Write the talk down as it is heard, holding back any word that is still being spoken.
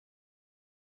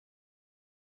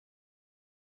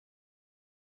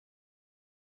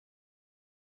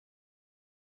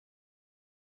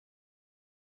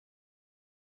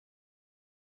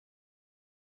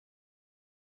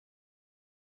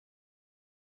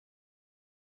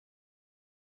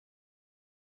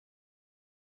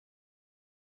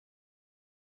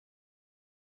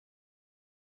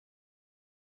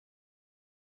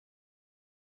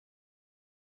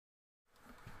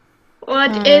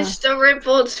What is the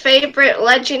Ripple's favorite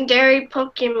legendary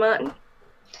Pokemon?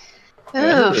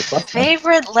 Ooh,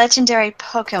 favorite legendary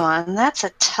Pokemon. That's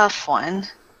a tough one.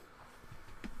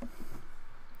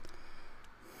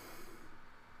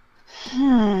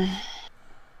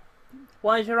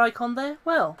 Why is your icon there?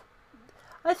 Well,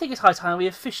 I think it's high time we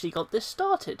officially got this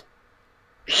started.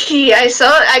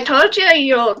 I told you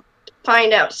you'll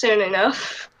find out soon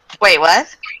enough. Wait,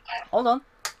 what? Hold on.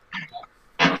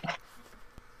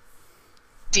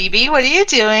 DB, what are you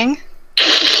doing?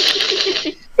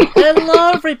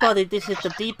 Hello everybody, this is the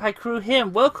Deepak crew here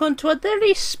and welcome to a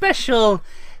very special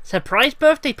surprise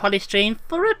birthday party stream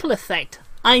for Ripple Effect.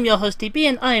 I'm your host DB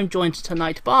and I am joined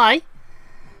tonight by...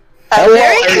 A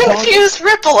very confused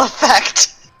Ripple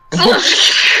Effect.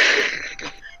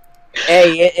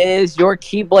 Hey, it is your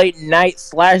Keyblade Knight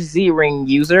 / Z-Ring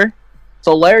user,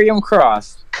 Solarium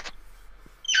Cross.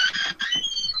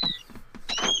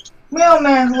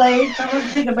 Mailman's late, so I'm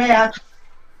gonna take a bath.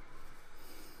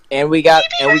 And we got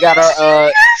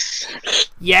our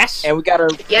Yes. And we got our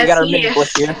mini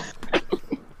bush here.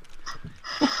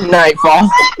 Oh Nightfall. my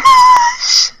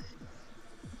gosh!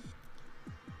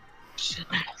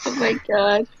 Oh my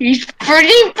god, he's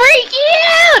pretty freaky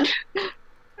out!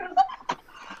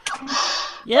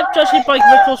 Yep, judging by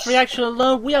Ripple's reaction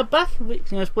alone, we are back. We're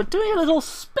doing a little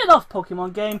spin-off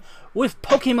Pokemon game with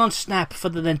Pokemon Snap for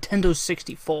the Nintendo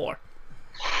 64.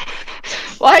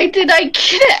 Why did I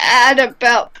get an ad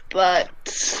about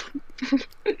butts?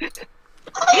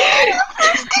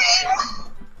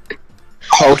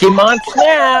 Pokemon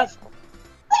Snap.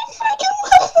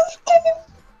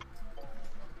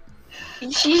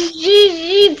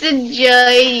 She's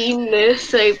enjoying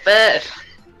this, I bet.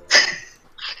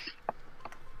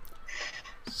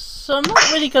 So I'm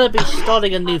not really going to be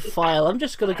starting a new file. I'm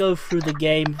just going to go through the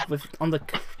game on the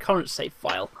current save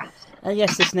file. And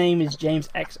yes, this name is James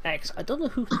XX. I don't know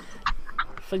who... I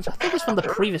think it's from the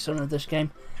previous owner of this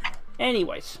game.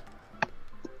 Anyways.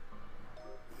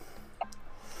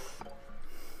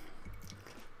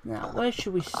 Now, where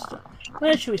should we start?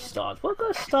 We're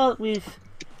going to start with...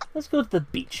 Let's go to the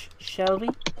beach, shall we?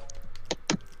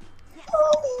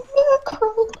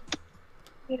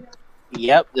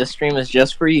 Yep, this stream is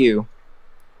just for you.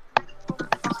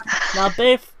 Now,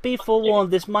 be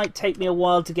forewarned, this might take me a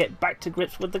while to get back to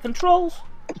grips with the controls.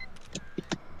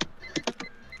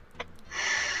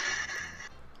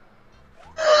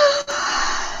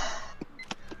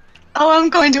 Oh, I'm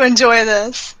going to enjoy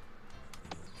this.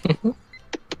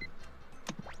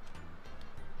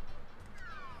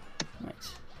 Right.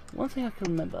 One thing I can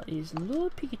remember is lure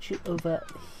Pikachu over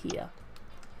here.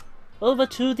 Over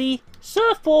to the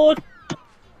surfboard!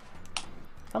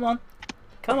 Come on.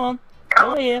 Come on.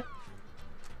 Over here.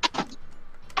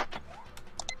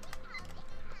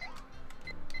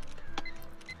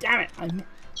 Damn it!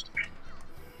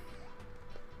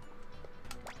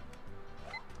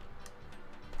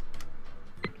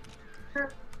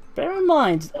 Bear in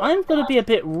mind, I'm going to be a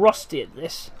bit rusty at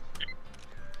this.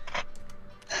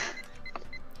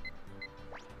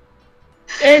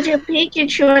 There's your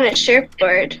Pikachu on a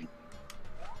surfboard.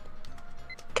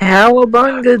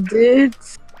 Cowabunga,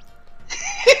 dudes.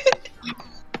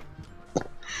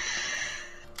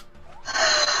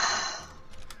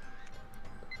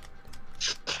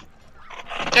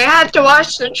 I had to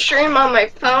watch the stream on my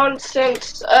phone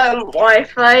since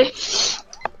Wi-Fi,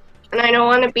 and I don't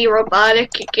want to be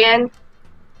robotic again.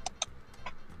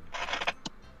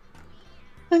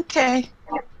 Okay.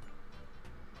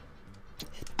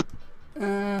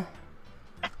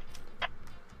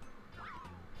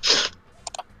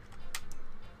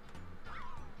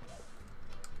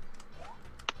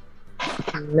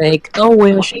 Make a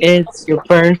wish, it's your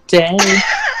birthday.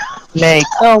 Make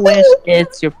a wish,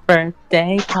 it's your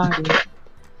birthday party.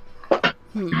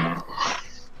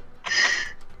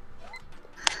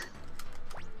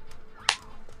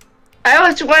 I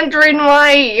was wondering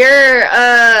why your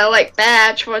like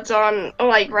badge was on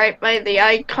like right by the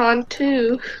icon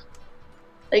too.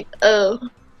 Like, oh,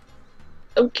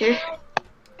 okay.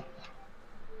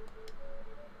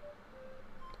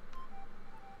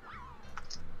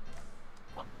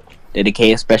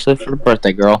 Dedicated especially for the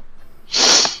birthday girl.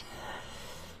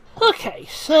 Okay,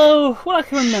 so what I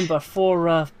can remember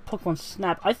for Pokemon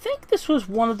Snap, I think this was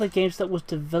one of the games that was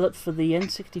developed for the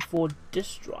N64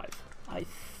 disk drive. I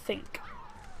think.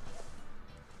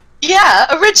 Yeah,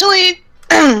 originally,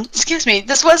 excuse me,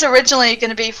 this was originally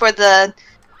going to be for the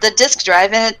disk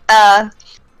drive, and I'm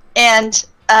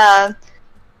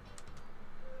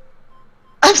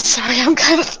sorry, I'm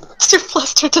kind of too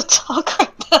flustered to talk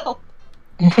right now.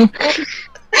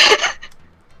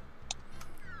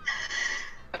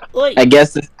 Oi, I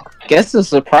guess it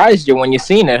surprised you when you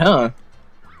seen it, huh?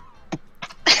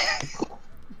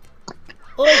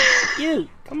 oi, you,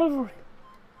 come over.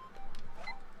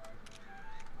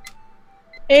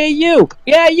 Hey, you!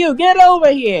 Yeah, you! Get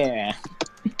over here!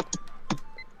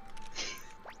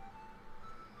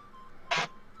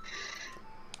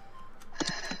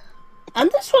 And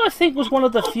this one I think was one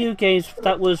of the few games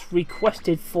that was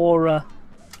requested for a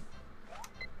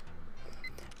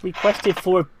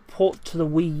port to the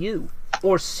Wii U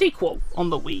or sequel on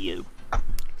the Wii U.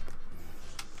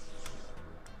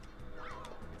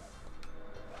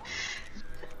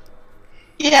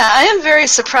 Yeah, I am very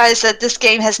surprised that this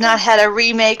game has not had a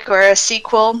remake or a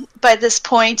sequel by this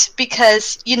point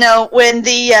because, you know, when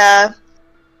the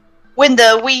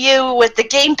Wii U with the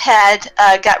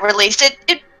gamepad got released,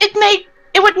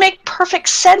 it would make perfect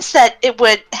sense that it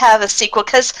would have a sequel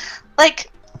because, like,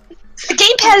 the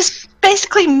gamepad is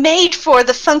basically made for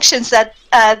the functions that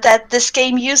that this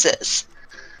game uses.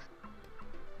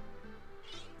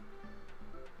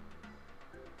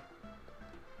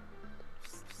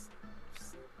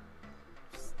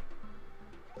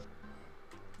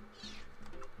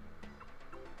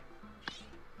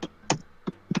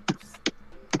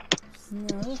 No,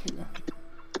 I don't think that.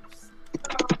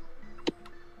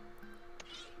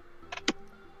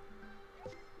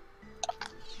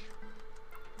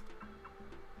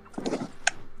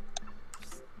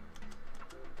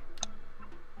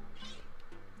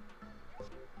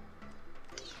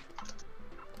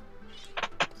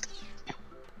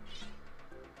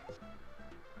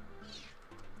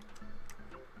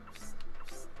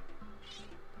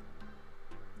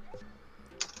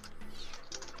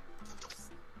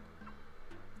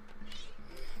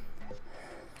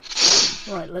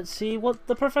 Right, let's see what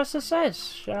the professor says,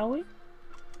 shall we?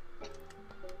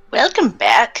 Welcome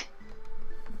back.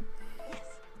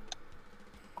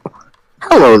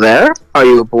 Hello there. Are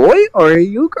you a boy or are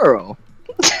you a girl?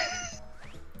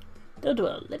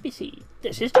 Doduo, let me see.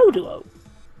 This is Doduo.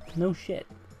 No shit.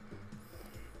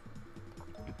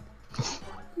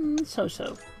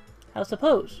 So. How's the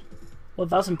pose?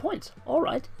 1,000 points.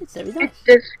 Alright, it's very nice.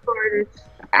 Discord is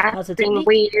How's the acting technique?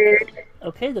 weird.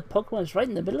 Okay, the Pokemon is right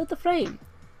in the middle of the frame.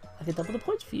 I can double the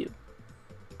points for you.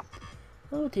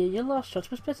 Oh dear, your last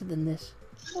shot was better than this.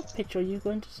 What picture are you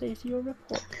going to save to your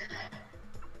report?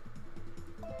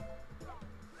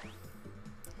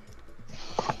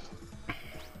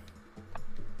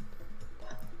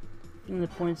 In the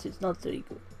points, it's not very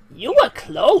good. You were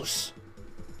close!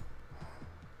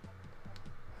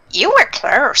 You were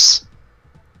close.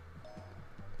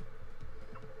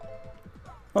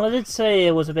 Well, I did say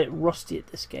I was a bit rusty at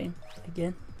this game,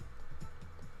 again.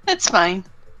 It's fine.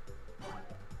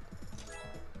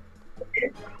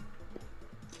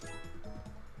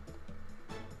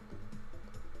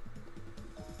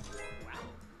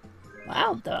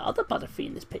 Wow, there are other Butterfree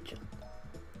in this picture.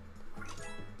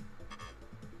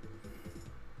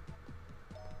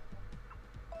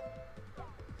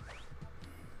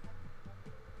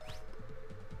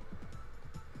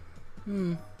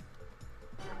 You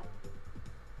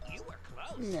were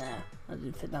close. Nah, I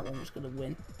didn't think that one was going to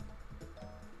win.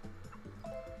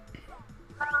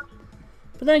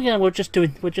 But then again, we're just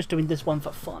doing this one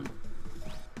for fun.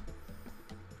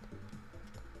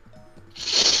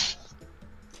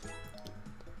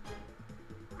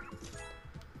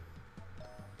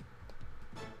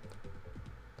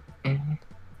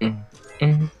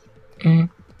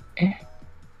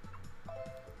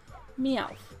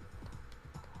 Meowth.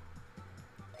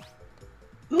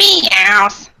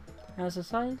 Meowth. How's the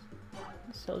size?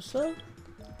 So.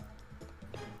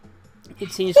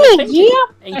 It seems so effective. Yeah,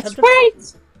 that's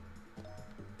right.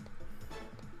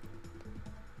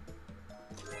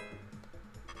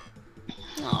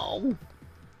 Oh.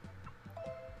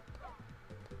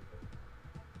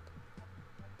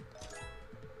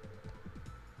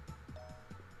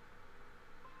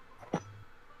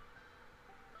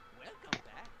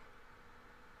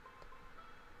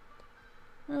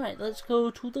 Alright, let's go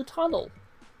to the tunnel.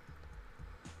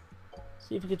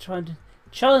 See if we can try and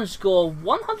challenge score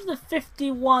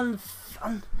 151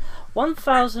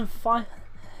 1,500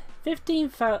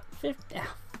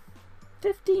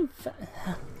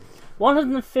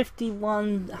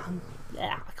 151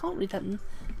 yeah, I can't read that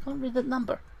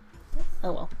number.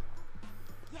 Oh well.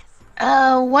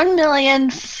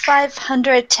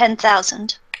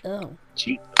 1,510,000. Oh,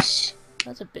 Jeez.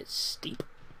 that's a bit steep.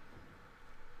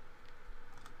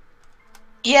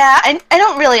 Yeah, I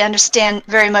don't really understand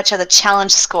very much of the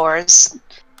challenge scores.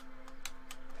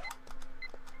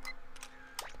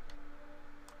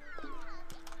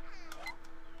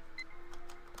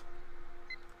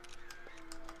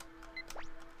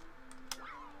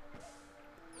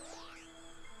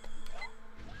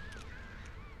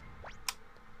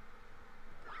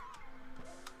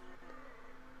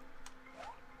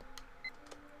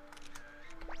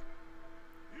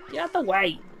 Get out of the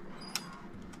way!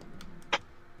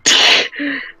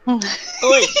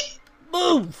 Oi!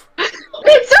 Move!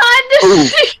 It's on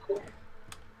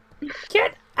the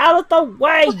Get out of the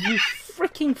way, you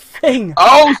freaking thing!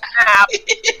 Oh snap!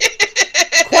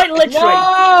 Quite literally!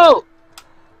 No!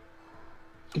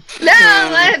 No,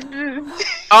 that.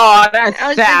 Oh, that's I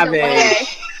was in the way.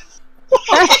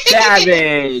 savage. That's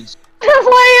savage.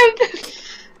 Why am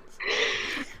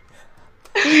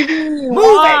Move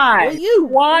Why? it! Will you?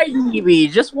 Why, Evie?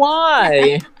 Just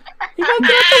why? You gotta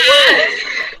get out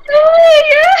the way!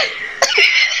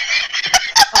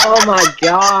 Oh my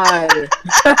god.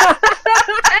 Oh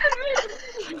my god.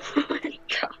 Oh my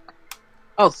god.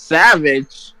 Oh,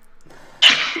 savage.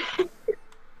 No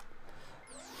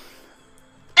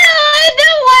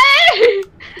way!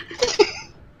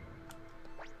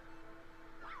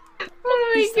 Oh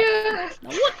my god. Now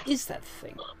what is that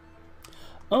thing?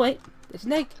 Oh wait, there's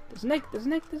an egg. There's an egg. There's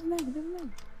an egg. There's an egg. There's an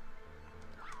egg.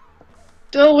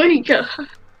 Oh my god.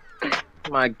 Oh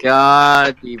my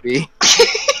god, Evie.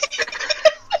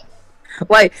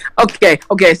 Like,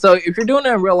 okay, so if you're doing it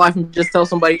in real life and just tell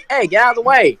somebody, hey, get out of the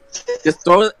way. Just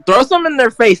throw some in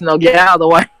their face and they'll get out of the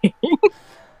way.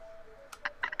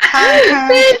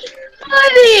 It's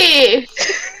funny!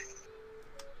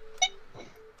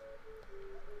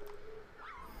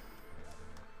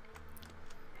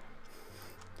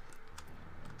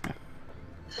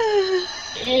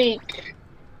 Cake.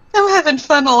 I'm having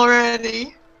fun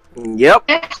already. Yep.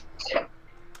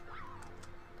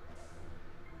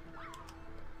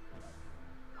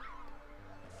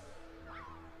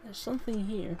 There's something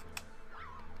here.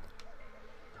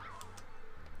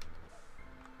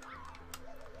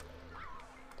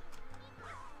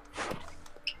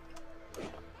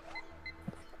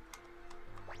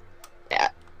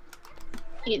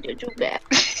 You do that.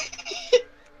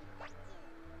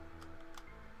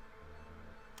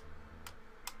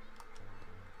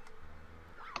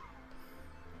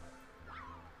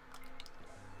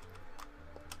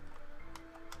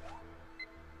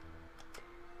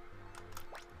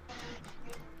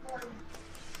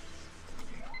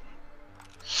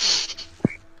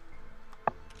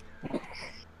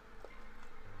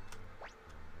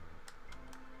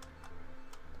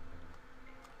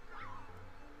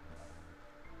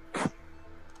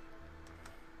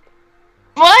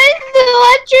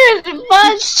 What is the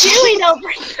buzz doing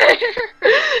over there?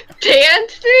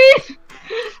 Dancing?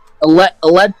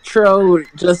 Electro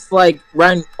just like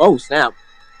ran. Oh snap!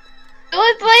 It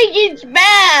looks like he's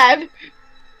mad.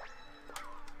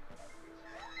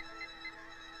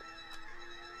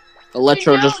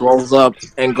 Electro just rolls up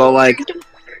and go like,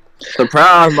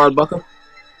 surprise, motherfucker.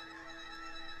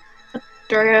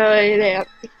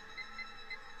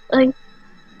 Like,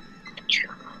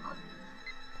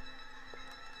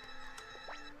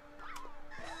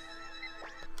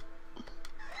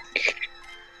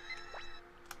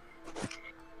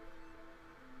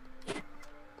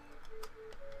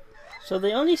 So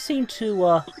they only seem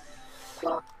to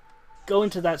go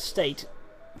into that state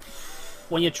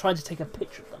when you're trying to take a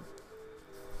picture of them.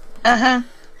 Uh-huh.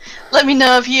 Let me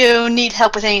know if you need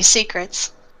help with any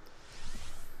secrets.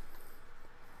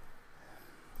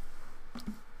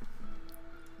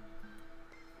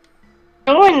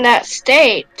 go in that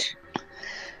state.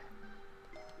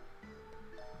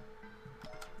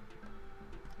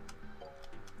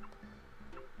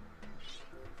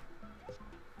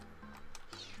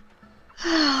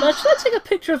 Now, should I take a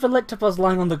picture of Electabuzz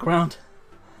lying on the ground?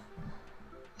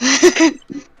 You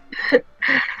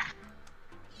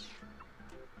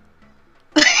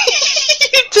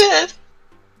did.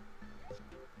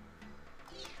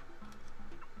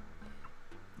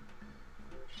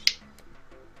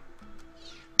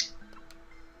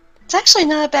 It's actually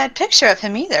not a bad picture of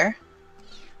him either.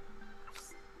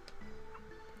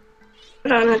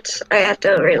 Hold on, I have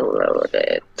to reload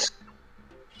it.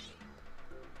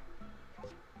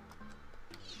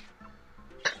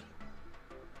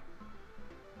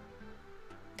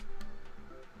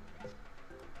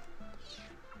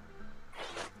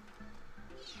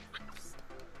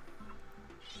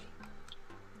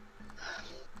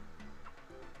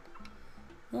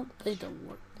 Nope, they don't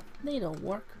work. They don't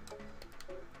work.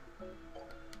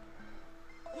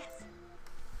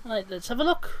 Alright, let's have a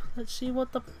look. Let's see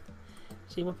what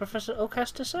Professor Oak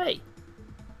has to say.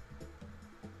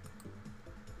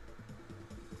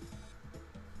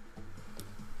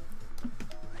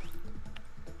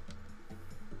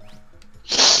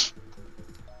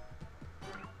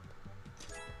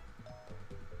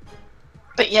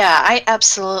 But yeah, I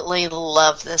absolutely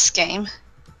love this game.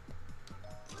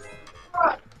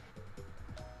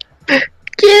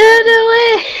 Get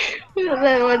away!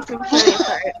 That was the funny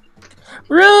part.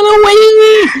 Run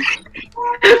away!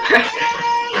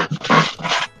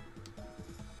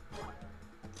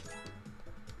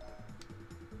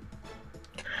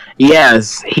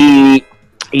 Yes, he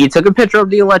took a picture of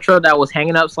the electrode that was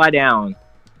hanging upside down.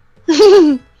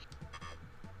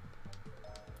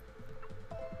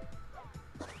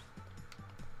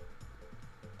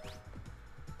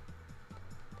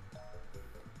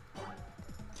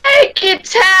 Like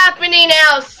it's happening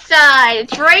outside.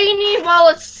 It's raining while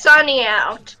it's sunny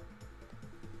out.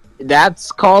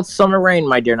 That's called summer rain,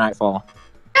 my dear Nightfall.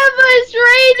 Yeah, but it's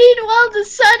raining while the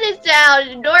sun is out.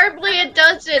 And normally it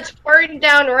does. It's pouring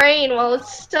down rain while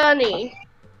it's sunny.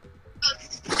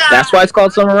 That's why it's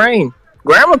called summer rain.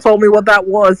 Grandma told me what that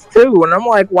was too, and I'm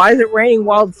like, why is it raining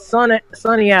while it's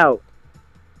sunny out?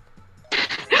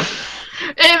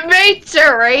 It makes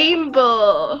a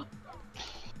rainbow.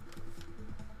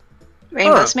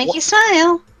 Rainbows make you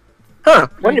smile. Huh?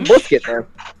 When did Bush get there?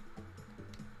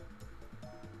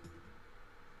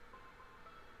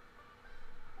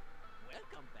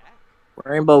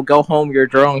 Rainbow, go home. You're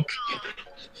drunk.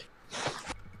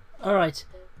 All right,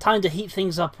 time to heat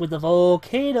things up with the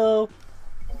volcano.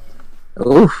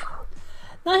 Oof.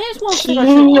 Now here's one thing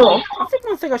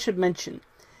I should mention.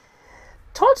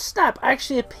 Todd Snap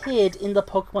actually appeared in the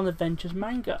Pokemon Adventures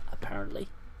manga, apparently.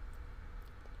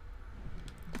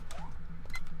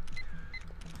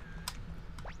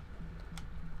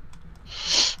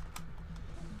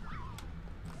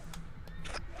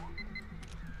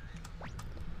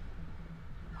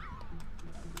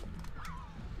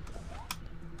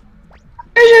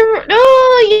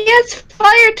 Oh, yes,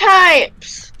 fire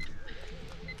types.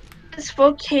 This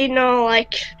volcano,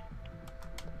 like.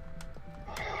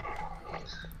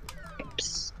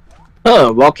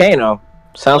 Huh? Volcano.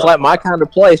 Sounds like my kind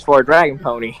of place for a dragon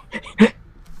pony.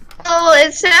 Oh,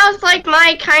 it sounds like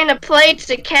my kind of place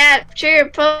to capture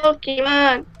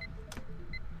Pokemon.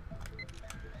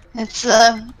 It's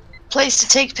a place to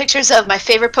take pictures of my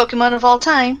favorite Pokemon of all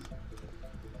time.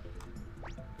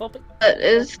 Vulpix, What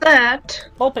is that?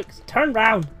 Vulpix, turn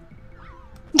round.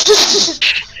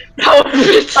 Oh,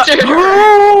 Mister.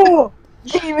 Oh,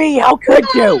 Jamie, how could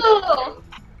you? Oh.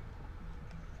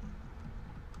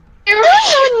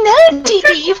 Oh no, Dee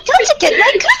Dee, you've got to get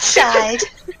my good side.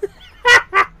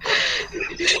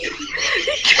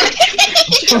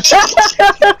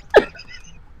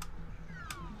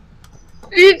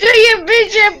 You do your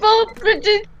vision both with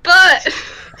his butt.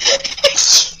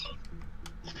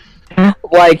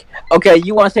 Like, okay,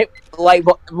 you want to take like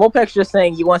Vulpix just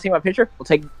saying you want to take my picture? We'll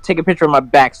take a picture of my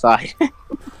backside.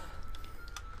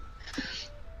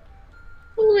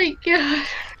 Oh my god.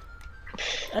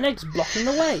 An egg's blocking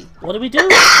the way. What do?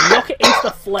 Knock it into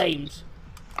the flames.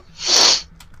 It's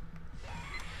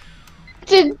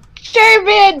a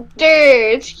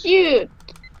Charmander. It's cute.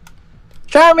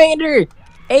 Charmander,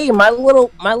 hey, my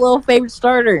little favorite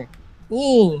starter.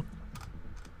 Yee.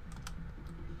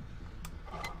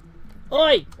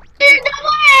 Oi! Get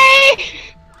away!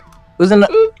 Who's in the?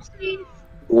 Oopsie.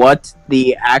 What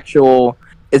the actual?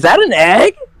 Is that an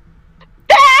egg?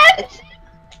 That.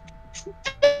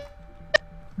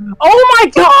 Oh my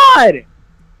god!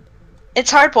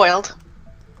 It's hard-boiled.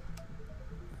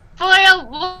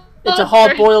 It's a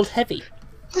hard-boiled heavy.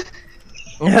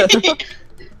 It's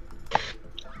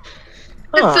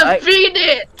a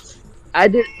peanut. I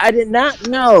did not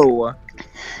know.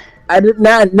 I did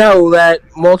not know that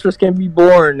monsters can be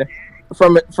born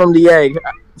from the egg.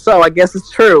 So I guess it's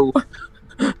true.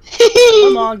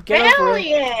 Come on, get over it.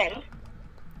 Alien.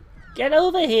 Get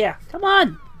over here. Come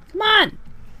on. Come on.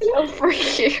 Over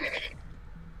here.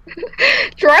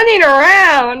 It's running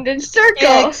around in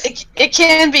circles. Yeah, it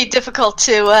can be difficult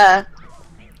to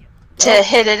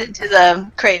hit it into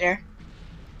the crater.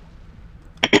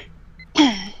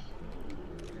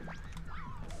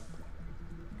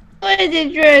 What is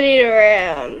it running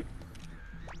around?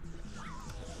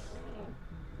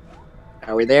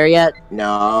 Are we there yet?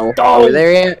 No. Oh, Are we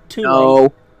there yet? too No.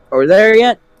 late. Are we there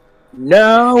yet?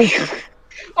 No. Are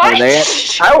What? we there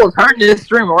yet? I will turn this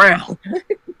stream around.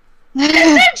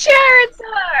 It's a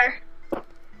Charizard!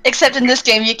 Except in this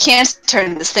game, you can't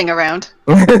turn this thing around.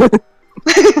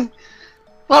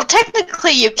 Well,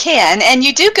 technically you can, and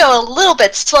you do go a little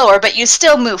bit slower, but you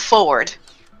still move forward.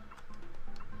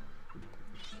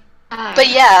 But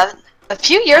yeah, a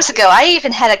few years ago, I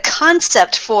even had a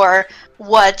concept for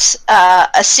what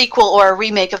a sequel or a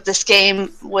remake of this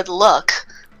game would look.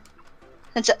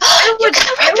 And so, I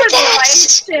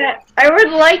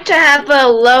would like to have a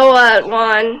Loa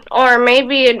one, or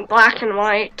maybe in black and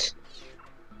white.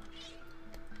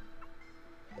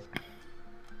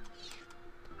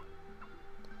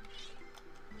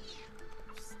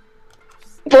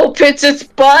 Bullpits its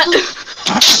butt.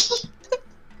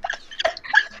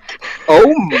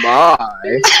 Oh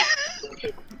my.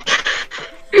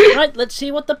 Right, let's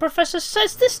see what the professor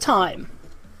says this time.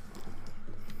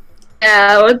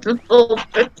 Yeah, with the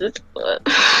bullpits its butt.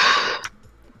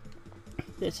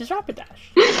 This is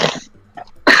Rapidash.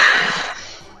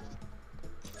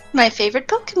 My favorite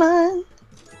Pokemon.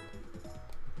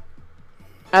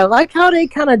 I like how they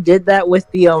kind of did that with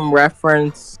the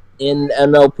reference in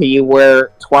MLP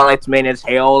where Twilight's made its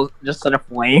hail just set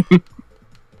aflame.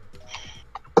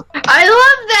 I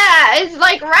love that. It's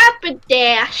like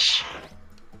Rapidash.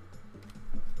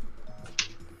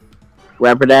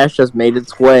 Rapidash just made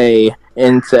its way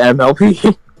into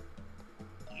MLP.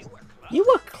 You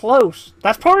were close.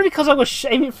 That's probably because I was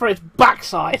aiming for its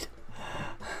backside.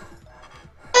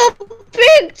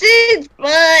 Bullpits its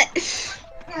butt.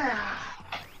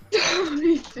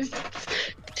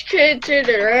 Couldn't turn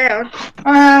it around.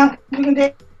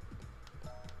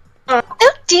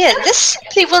 Oh dear, this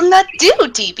simply will not do,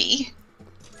 DB.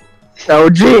 Oh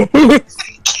jeez.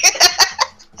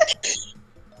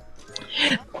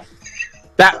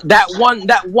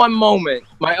 that one moment,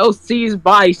 my OC's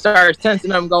body started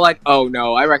sensing him, go like, oh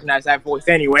no, I recognize that voice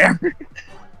anywhere.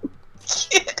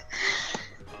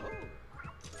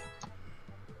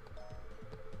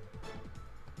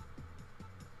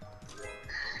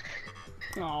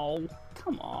 Oh,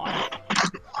 come on.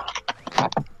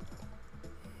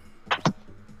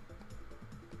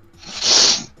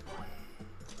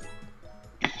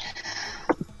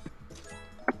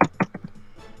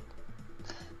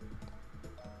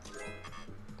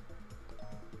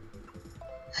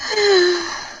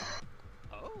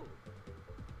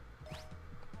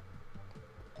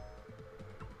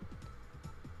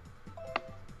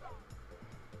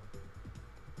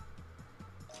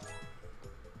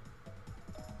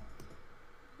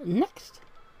 Next.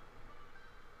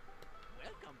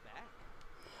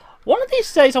 One of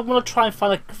these days I want to try and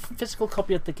find a physical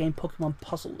copy of the game Pokemon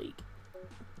Puzzle League.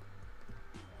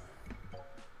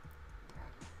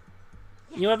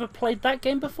 You ever played that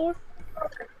game before?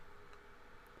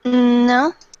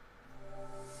 No.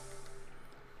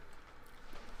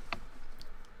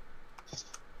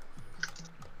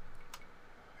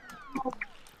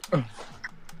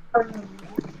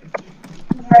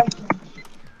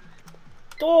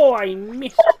 Oh, I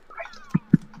missed.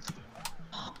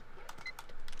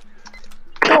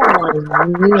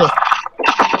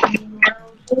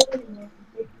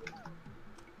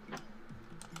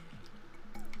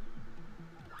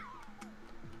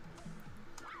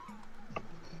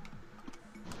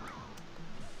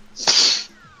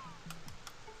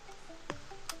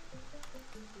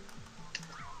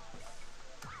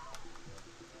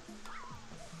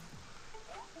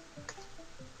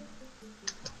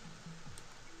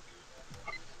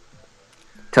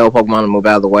 Tell Pokemon to move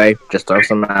out of the way, just throw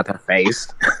some at their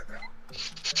face.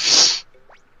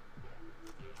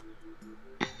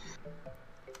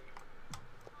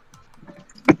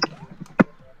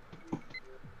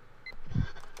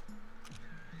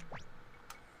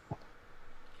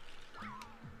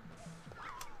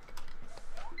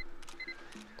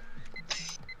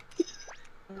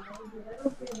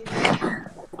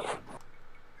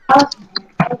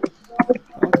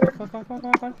 Come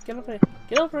on, get over it.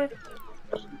 Get over it.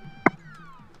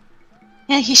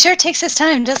 Yeah, he sure takes his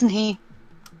time, doesn't he?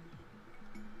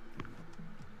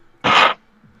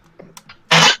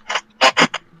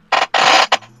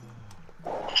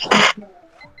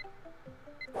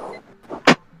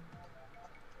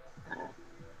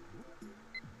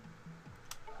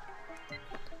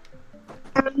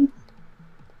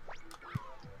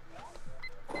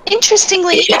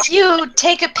 Interestingly, if you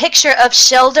take a picture of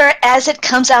Shelder as it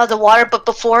comes out of the water, but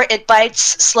before it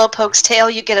bites Slowpoke's tail,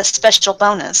 you get a special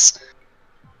bonus.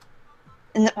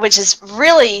 Which is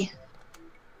really,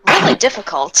 really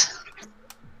difficult.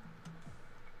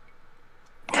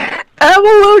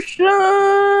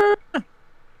 Evolution!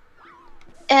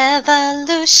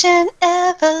 Evolution,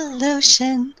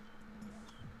 evolution.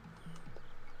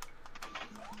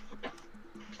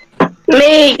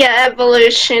 Mega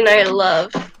evolution, I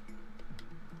love.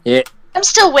 Yeah. I'm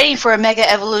still waiting for a mega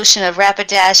evolution of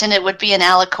Rapidash, and it would be an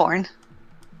Alicorn.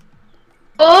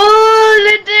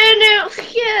 Oh, the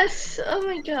dino! Yes! Oh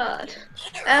my god.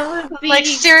 That would be Like,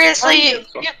 seriously,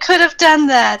 wonderful. you could have done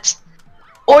that.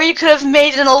 Or you could have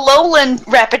made an Alolan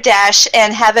Rapidash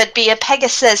and have it be a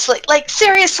Pegasus. Like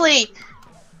seriously.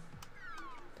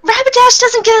 Rapidash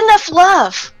doesn't get enough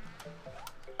love.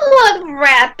 I love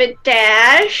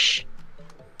Rapidash.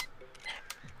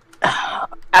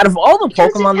 Out of all the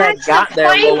Because Pokemon it that has got the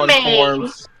their Alolan Flame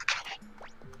forms,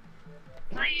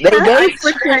 They gave I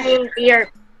freaking here.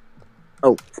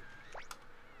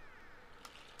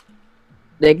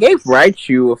 they gave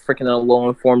Raichu a freaking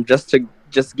Alolan form just to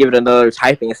give it another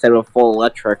typing instead of a full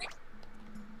electric.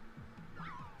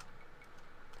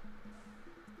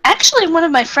 Actually, one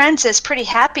of my friends is pretty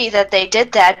happy that they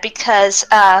did that because,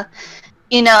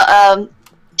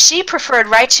 she preferred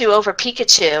Raichu over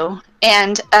Pikachu,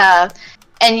 and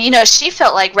she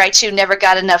felt like Raichu never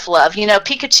got enough love.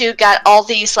 Pikachu got all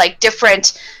these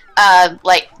different, got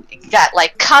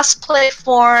cosplay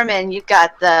form, and you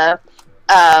got the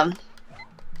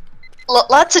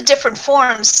lots of different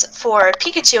forms for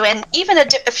Pikachu, and even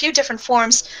a few different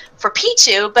forms for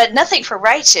Pichu, but nothing for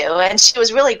Raichu. And she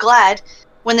was really glad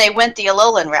when they went the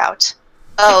Alolan route.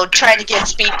 Oh, trying to get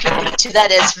Speed Pikachu,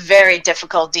 that is very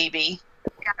difficult, DB.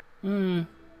 I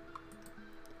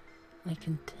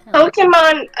can tell.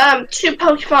 Pokemon, two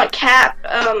Pokemon Cat,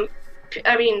 the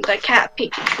Cat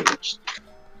Pikachu.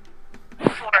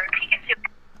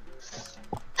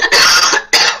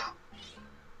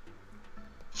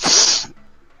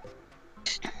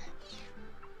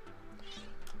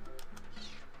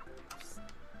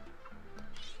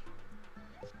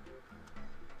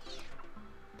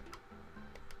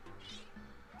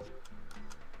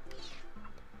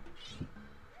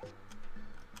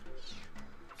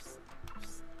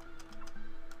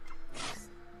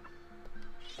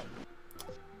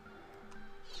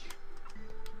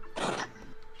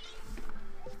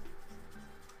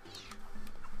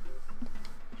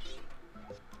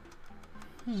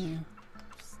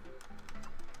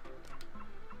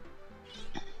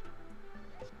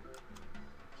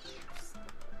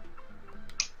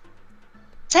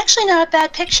 It's actually not a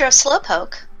bad picture of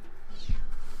Slowpoke.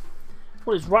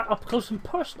 Well, it's right up close and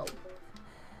personal.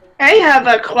 I have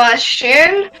a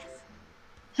question.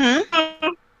 Regarding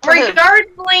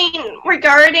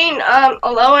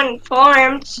Alolan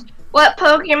forms, what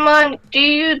Pokemon do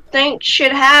you think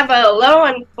should have a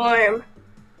Alolan form?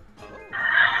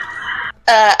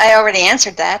 I already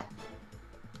answered that.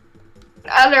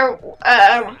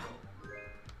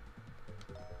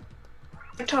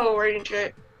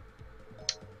 Ranger.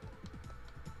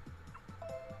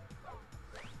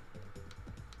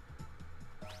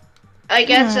 I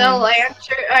guess I'll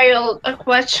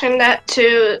question that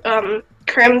to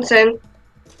Crimson.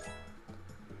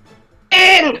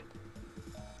 Huh?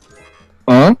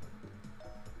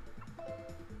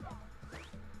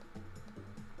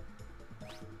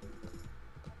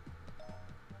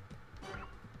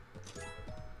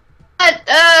 But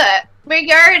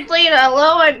regarding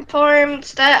Alolan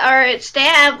forms that are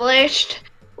established,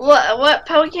 what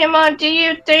Pokemon do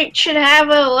you think should have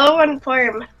a Alolan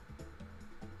form?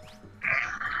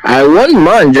 I wouldn't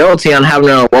mind Jolteon having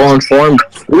an Alolan form,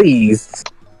 please.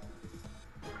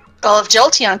 Well, if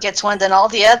Jolteon gets one, then all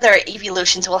the other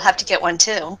evolutions will have to get one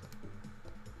too.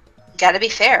 Gotta be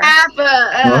fair. Have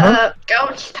a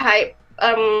ghost type,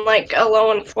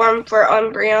 Alolan form for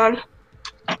Umbreon.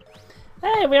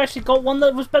 Hey, we actually got one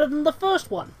that was better than the first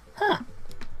one. Huh.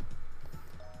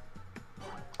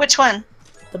 Which one?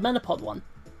 The Menopod one.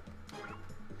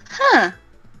 Huh.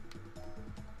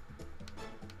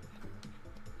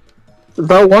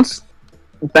 Though once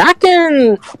back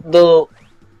in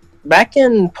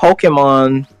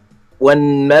Pokemon,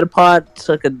 when Metapod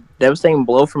took a devastating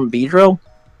blow from Beedrill,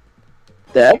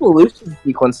 the evolution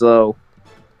sequence though.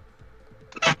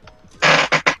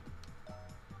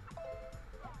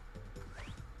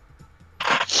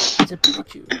 It's a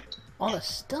Pikachu on a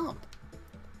stump.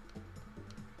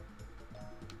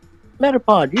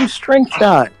 Metapod, use Strength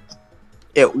Shot.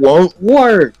 It won't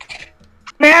work.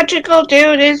 Magical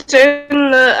Dude is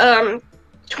in the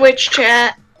Twitch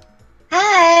chat.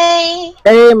 Hi.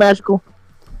 Hey, Magical.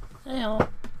 Hey, all.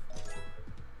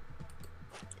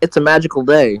 It's a magical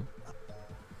day.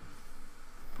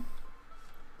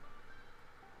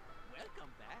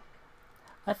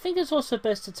 I think it's also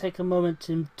best to take a moment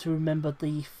to remember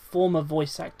the former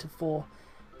voice actor for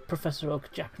Professor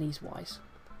Oak, Japanese-wise.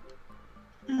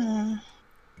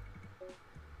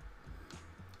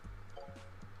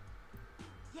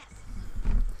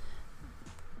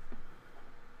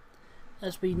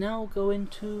 As we now go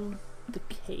into the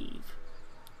cave.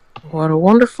 What a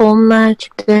wonderful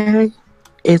magic day.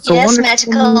 It's a Yes, wonderful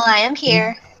Magical, I am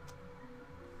here.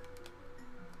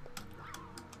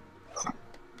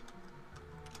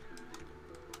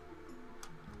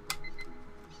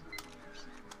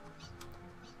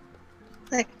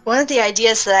 One of the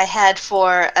ideas that I had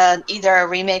for either a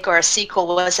remake or a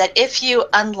sequel was that if you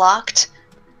unlocked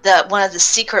one of the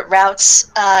secret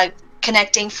routes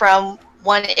connecting from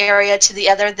one area to the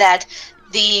other, that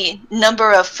the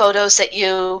number of photos that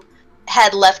you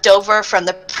had left over from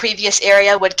the previous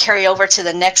area would carry over to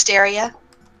the next area.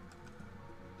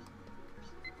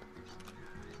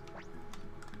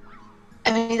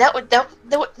 I mean,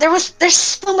 there's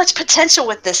so much potential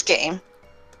with this game.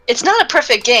 It's not a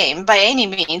perfect game by any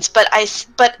means, but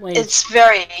Wait. it's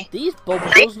very. These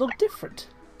Bulbasauros look different.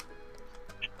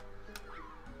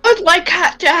 I would like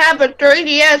to have a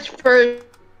 3DS for.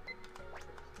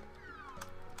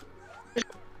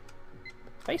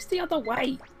 Face the other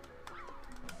way.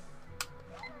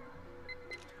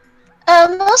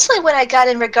 Mostly what I got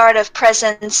in regard of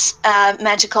presents,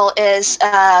 magical, is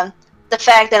the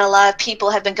fact that a lot of people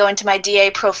have been going to my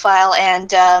DA profile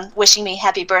and wishing me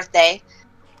happy birthday.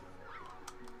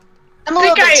 I'm a I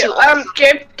little think bit too I old.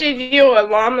 gifted you a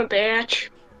llama badge.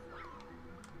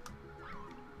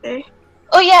 Okay.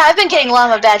 Oh yeah, I've been getting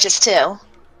llama badges too.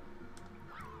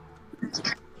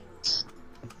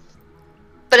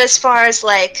 But as far as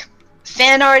like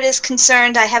fan art is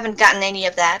concerned, I haven't gotten any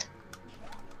of that.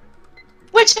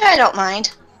 Which I don't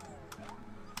mind.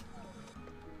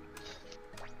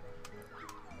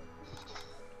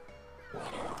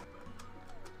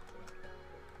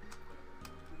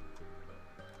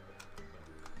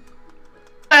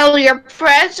 Well, your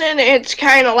present, it's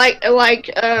kind of like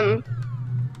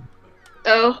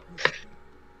oh.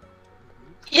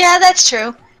 Yeah, that's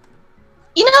true.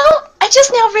 You know, I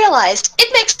just now realized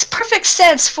it makes perfect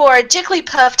sense for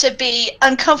Jigglypuff to be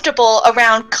uncomfortable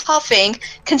around coughing,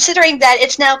 considering that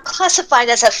it's now classified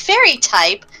as a fairy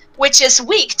type, which is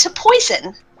weak to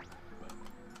poison.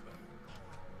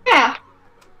 Yeah.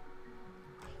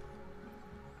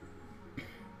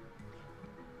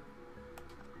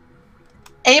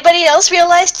 Anybody else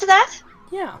realize to that?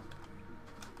 Yeah.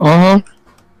 Uh-huh.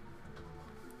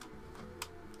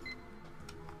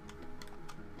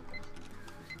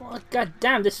 Oh, God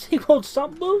damn, this thing won't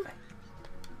stop moving.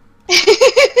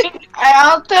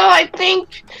 I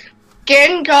think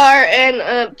Gengar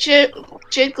and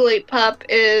Jigglypuff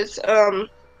is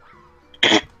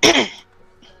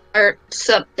are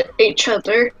sub to each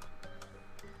other.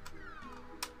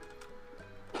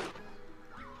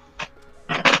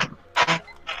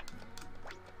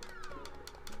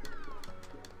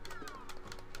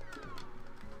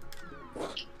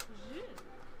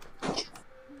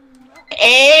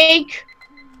 Egg.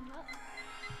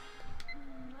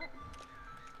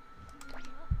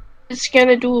 It's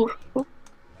gonna do.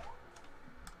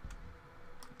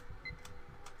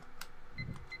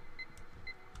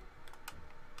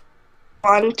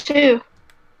 One, two.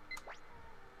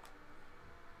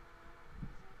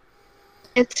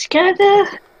 It's gonna.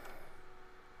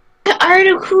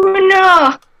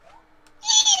 Articuno.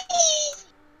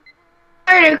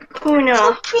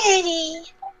 Articuno. Pretty.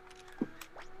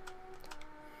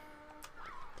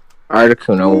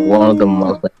 Articuno, one of the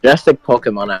most majestic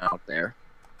Pokemon out there.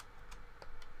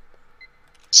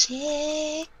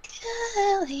 Jigglypuff,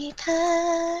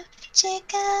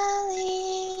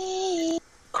 Jiggly.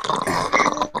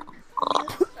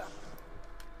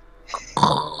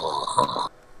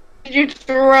 Did you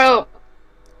throw?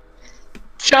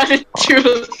 Shot it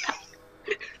to.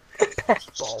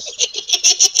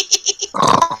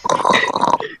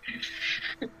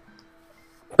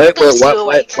 Wait, Don't what, do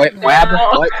what, it. what, what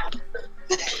happened?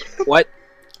 What?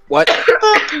 What?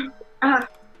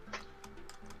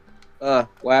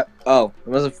 What? Oh, I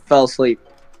must have fell asleep.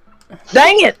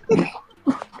 Dang it!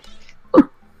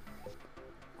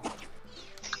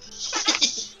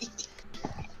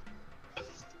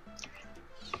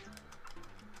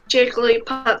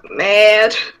 Jigglypuff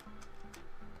mad.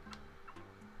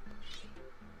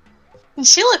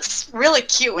 She looks really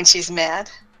cute when she's mad.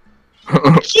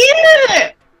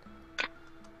 Cute!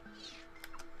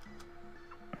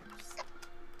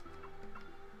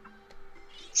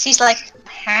 She's like,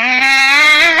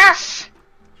 half.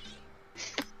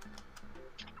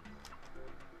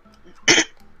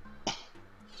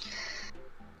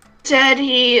 Said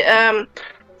he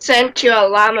sent you a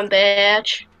llama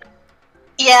badge.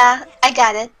 Yeah, I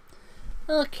got it.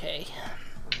 Okay.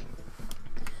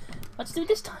 Let's do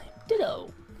this time.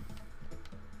 Ditto.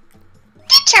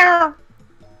 Ciao.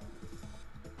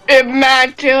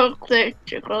 Imagine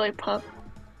Jigglypuff.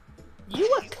 You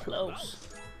were close.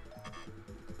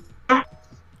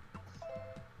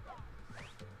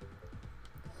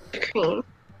 Cream.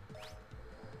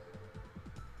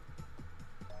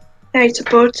 I'm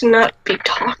supposed to not be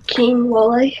talking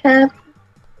while I have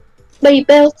my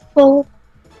mouth full.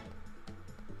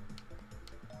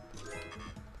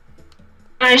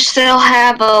 I still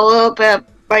have a little bit of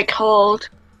my cold.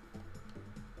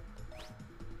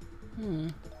 Hmm.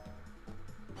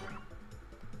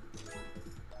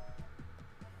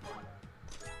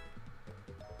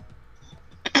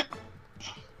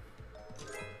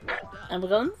 And we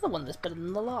got another one that's better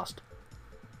than the last.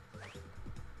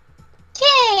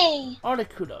 Yay!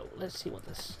 Articuno. Let's see what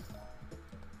this.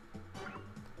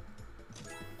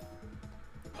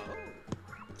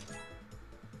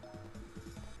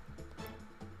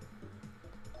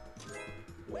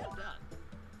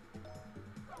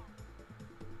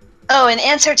 Oh, in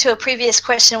answer to a previous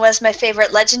question, was my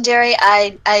favorite legendary?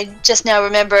 I just now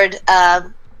remembered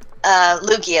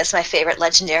Lugia is my favorite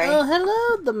legendary. Oh,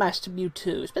 hello, the Master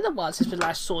Mewtwo. It's been a while since we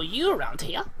last saw you around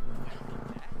here.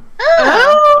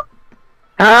 Oh,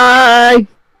 Hi.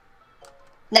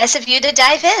 nice of you to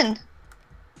dive in.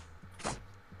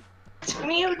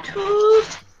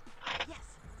 Mewtwo.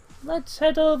 Let's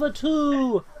head over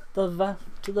to the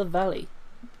valley.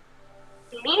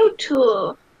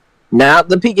 Mewtwo. Not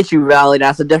the Pikachu Valley.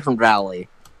 That's a different valley.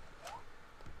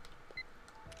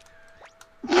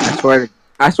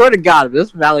 I swear to God,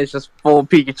 this valley is just full of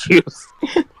Pikachus.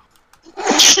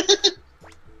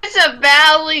 It's a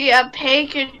valley of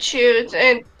Pikachus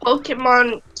and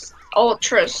Pokemon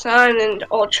Ultra Sun and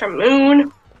Ultra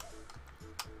Moon.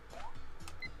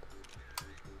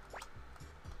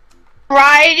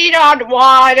 Riding on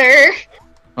water.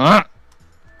 Huh?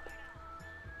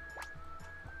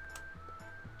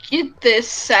 Get this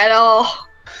settle.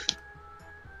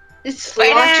 It's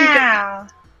logical.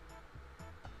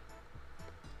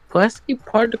 Plastic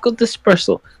particle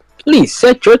dispersal. Please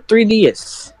set your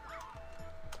 3DS.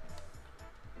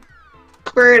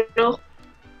 Squirtle.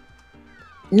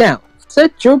 Now,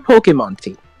 set your Pokemon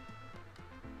team.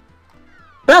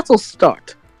 Battle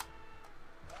start.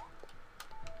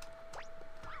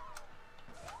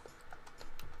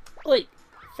 Wait,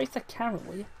 face the camera,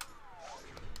 will you?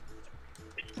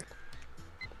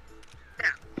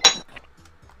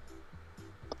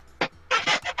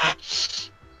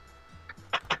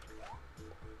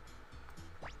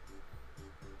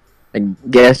 I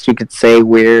guess you could say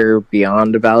we're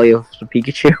beyond the Valley of the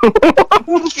Pikachu.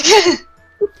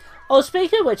 Oh,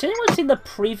 speaking of which, anyone seen the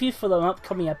preview for the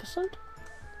upcoming episode?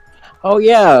 Oh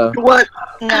yeah, What?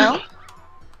 No.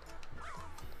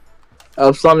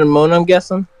 of Sun and Moon, I'm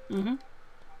guessing. Mm-hmm.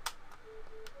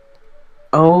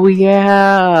 Oh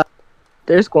yeah,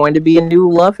 there's going to be a new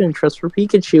love interest for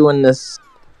Pikachu in this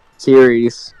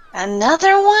series.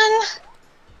 Another one?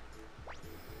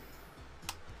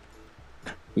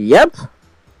 Yep.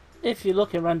 If you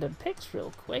look at random pics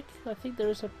real quick, I think there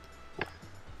is a...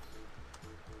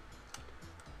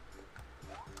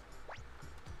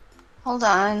 Hold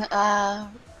on.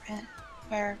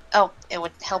 Where? Oh, it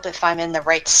would help if I'm in the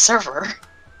right server.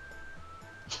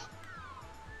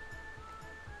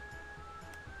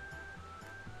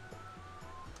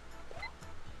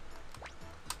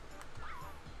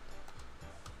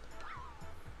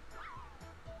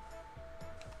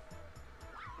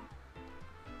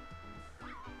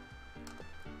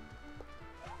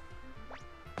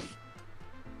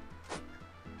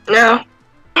 No.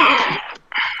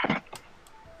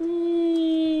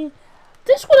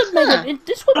 This would have made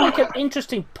this would make an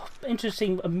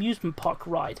interesting amusement park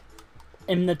ride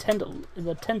in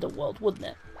Nintendo world, wouldn't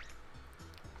it?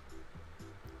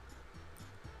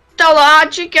 The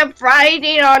logic of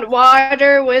riding on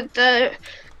water with the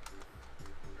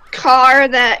car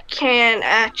that can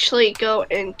actually go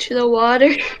into the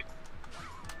water.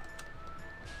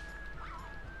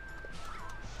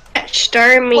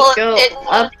 Starting me Well, go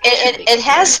up. it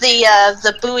has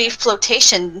the buoy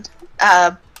flotation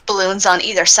balloons on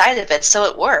either side of it, so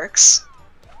it works.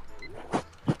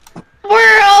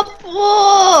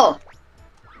 Whirlpool!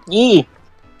 Yee.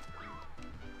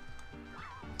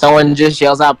 Someone just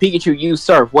yells out, "Pikachu, you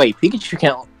surf." Wait, Pikachu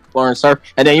can't learn surf,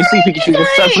 and then you see Pikachu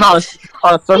just surfing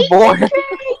on a surfboard.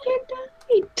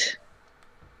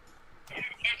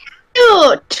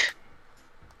 Cute.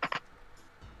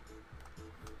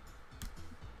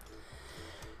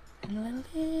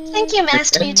 Thank you,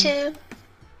 Master Mewtwo.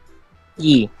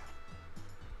 Yee.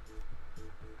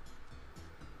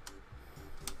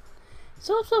 It's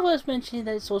also worth mentioning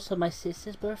that it's also my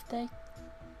sister's birthday.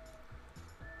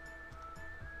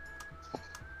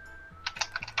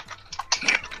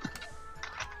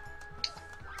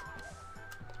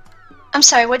 I'm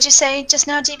sorry, what'd you say just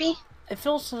now, DB? It's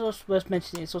also worth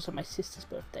mentioning it's also my sister's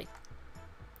birthday.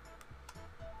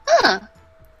 Huh.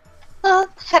 Well,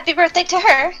 happy birthday to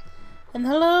her. And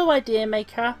hello, idea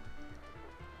maker.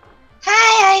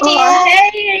 Hi, Idea. Oh,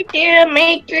 hey, idea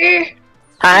maker.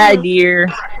 Hi, dear.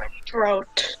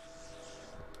 Throat.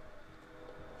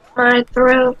 My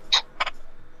throat.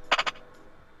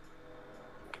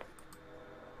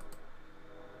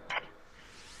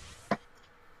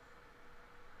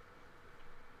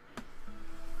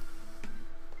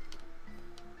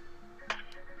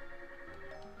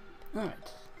 Alright,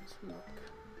 let's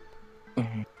look.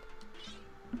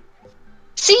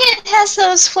 See, it has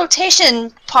those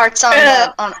flotation parts on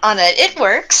Yeah. on it. It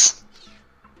works.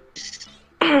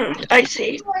 I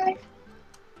see.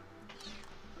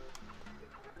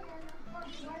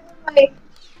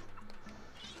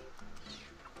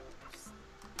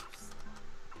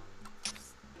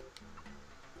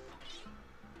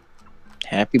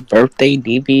 Happy birthday,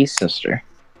 DB's sister.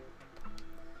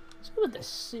 Let's go with this.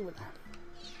 See what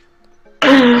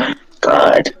happens.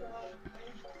 God.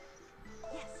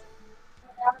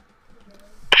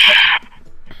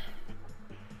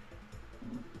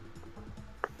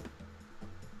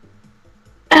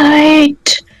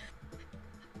 Alright.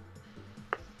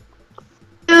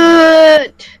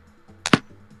 Good.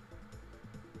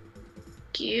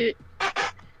 Cute.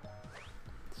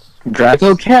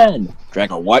 Draco Ken.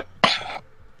 Draco what?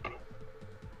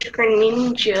 Sugar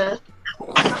Ninja.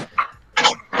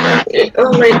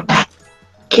 Oh my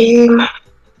game.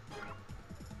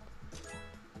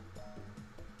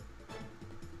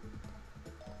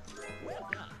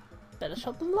 Better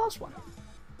shot than the last one.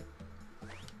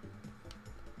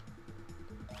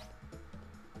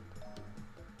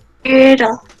 Good.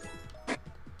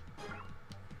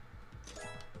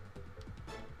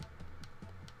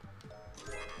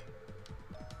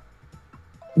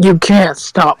 You can't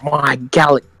stop my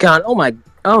Gallic gun. Oh my.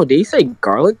 Oh, did he say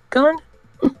garlic gun?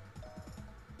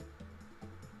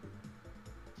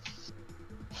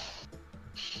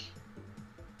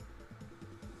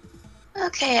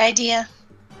 Okay, idea.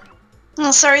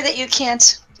 Well, sorry that you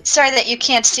can't. Sorry that you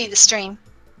can't see the stream.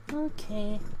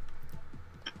 Okay.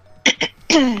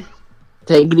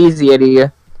 Take it easy,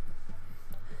 idea.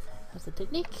 That's the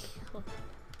technique.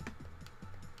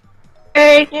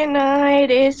 Dragonite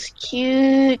is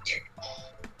cute.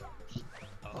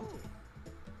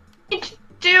 What to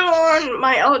do on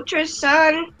my Ultra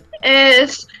Sun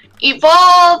is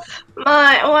evolve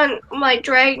my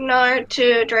Dragonite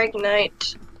to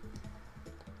Dragonite.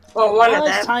 Well, one of Now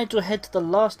it's them. time to head to the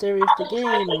last area of the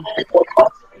game.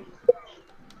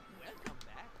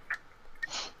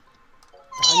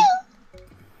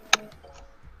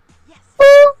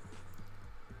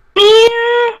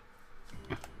 Meow.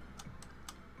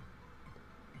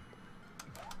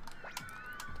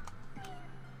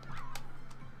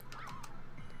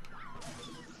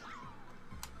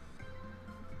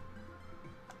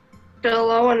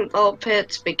 Below and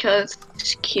Vulpix because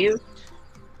it's cute.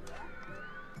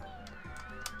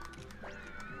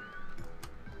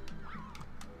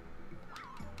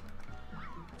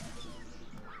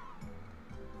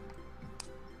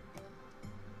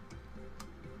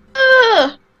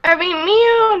 I mean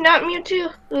Mew, not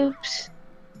Mewtwo. Oops.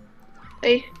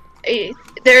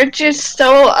 They're just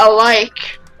so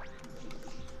alike.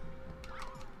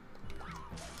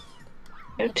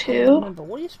 I can't Mewtwo. remember.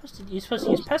 What are you supposed to do? You're supposed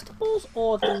to use Pestibles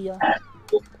or the...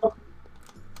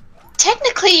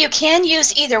 Technically, you can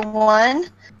use either one.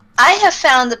 I have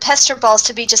found the pester balls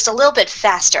to be just a little bit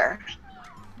faster.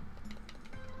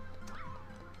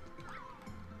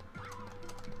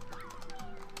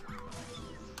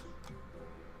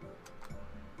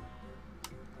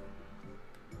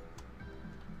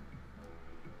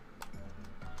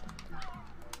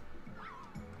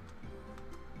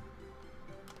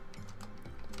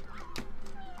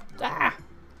 Ah!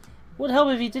 Would help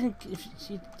if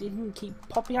she didn't keep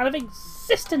popping out of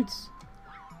existence.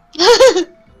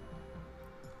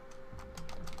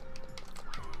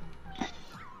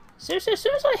 Seriously, as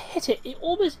soon as I hit it,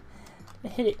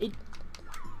 it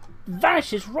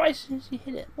vanishes right as soon as you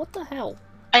hit it. What the hell?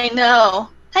 I know.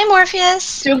 Hi, Morpheus.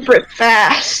 Super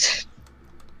fast.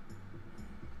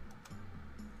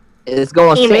 It's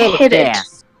going Even Santa hit it.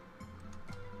 fast.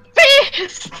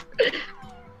 Fast!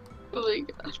 Oh my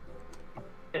god.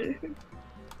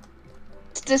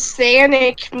 It's the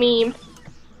Sanic meme.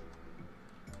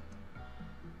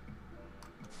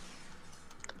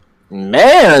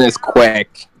 Man, it's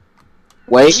quick.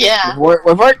 Wait. Yeah.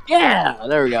 Yeah,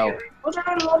 there we go. Hold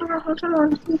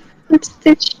on. Let's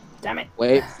stitch. Damn it.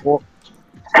 Wait. For,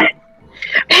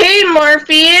 Hey,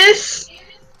 Morpheus!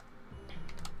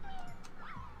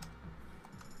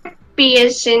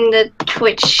 Morpheus in the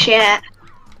Twitch chat.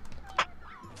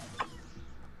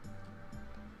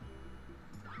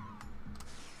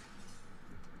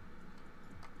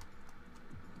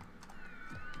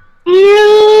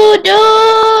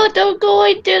 No, don't go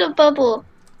into the bubble.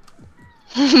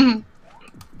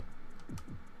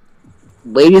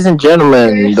 ladies and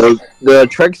gentlemen, the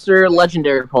trickster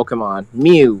legendary Pokemon,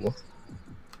 Mew.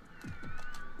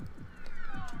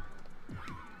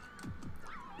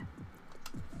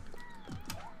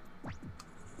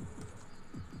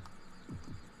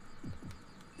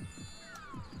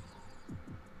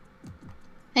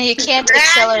 And you can't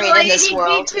accelerate in this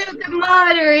world. Congratulating me to the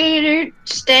moderator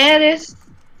status.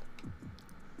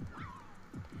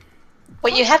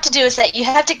 What you have to do is that you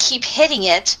have to keep hitting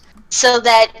it so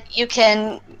that you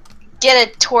can get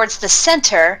it towards the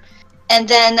center, and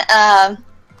then,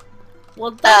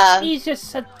 Well, that's easier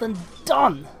said than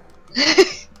done.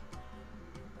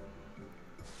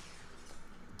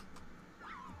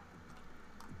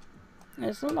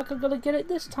 It's not like I'm gonna get it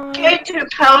this time. Good to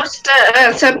post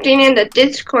something in the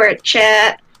Discord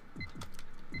chat.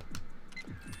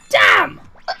 Damn!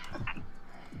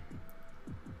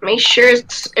 Make sure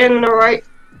it's in the right.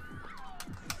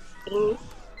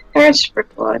 There's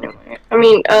reply anyway. I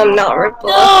mean, not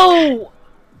reply. No!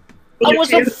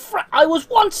 YouTube. I was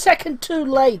 1 second too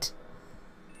late.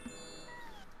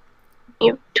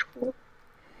 YouTube.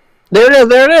 There it is.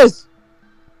 There it is.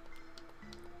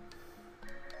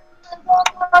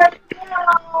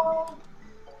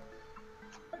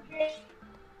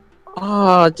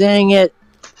 Oh, dang it.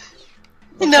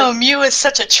 you know, Mew is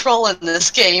such a troll in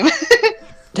this game.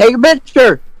 Take a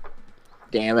picture.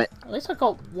 Damn it. At least I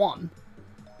got one.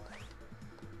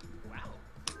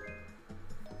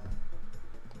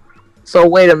 So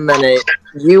wait a minute.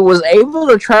 You was able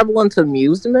to travel into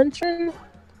Mew's dimension?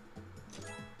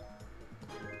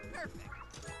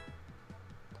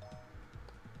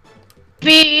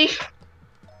 B.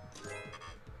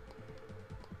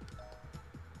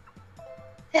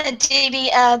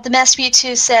 JB, the Master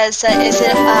Mewtwo says, is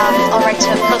it alright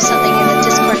to post something in the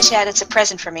Discord chat? It's a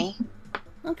present for me.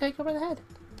 Okay, go right ahead.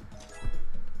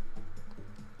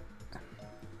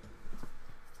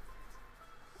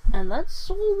 And that's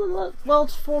all the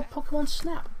world's for Pokemon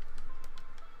Snap.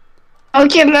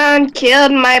 Pokemon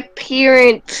killed my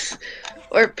parents.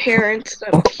 Or parents.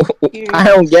 I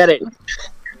don't get it.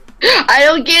 I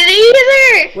don't get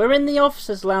it either! We're in the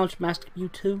officers' lounge, Master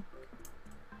Mewtwo.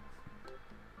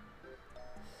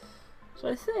 So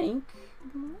I think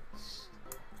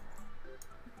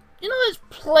let's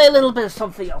play a little bit of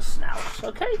something else now,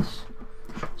 okay?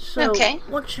 So Okay.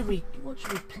 what should we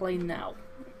play now?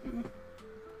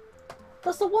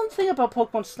 That's the one thing about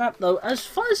Pokemon Snap though, as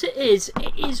far as it is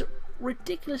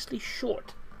ridiculously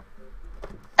short.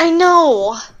 I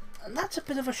know. And that's a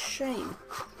bit of a shame.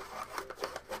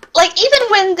 Like, even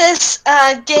when this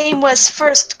game was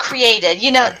first created,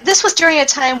 this was during a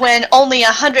time when only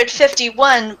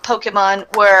 151 Pokemon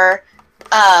were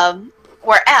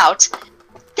out.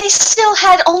 They still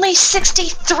had only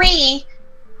 63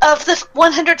 of the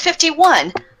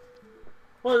 151.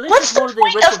 Well, What's the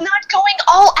point of not going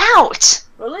all out?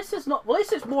 Well, at least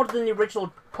it's more than the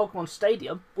original Pokemon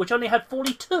Stadium, which only had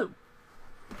 42.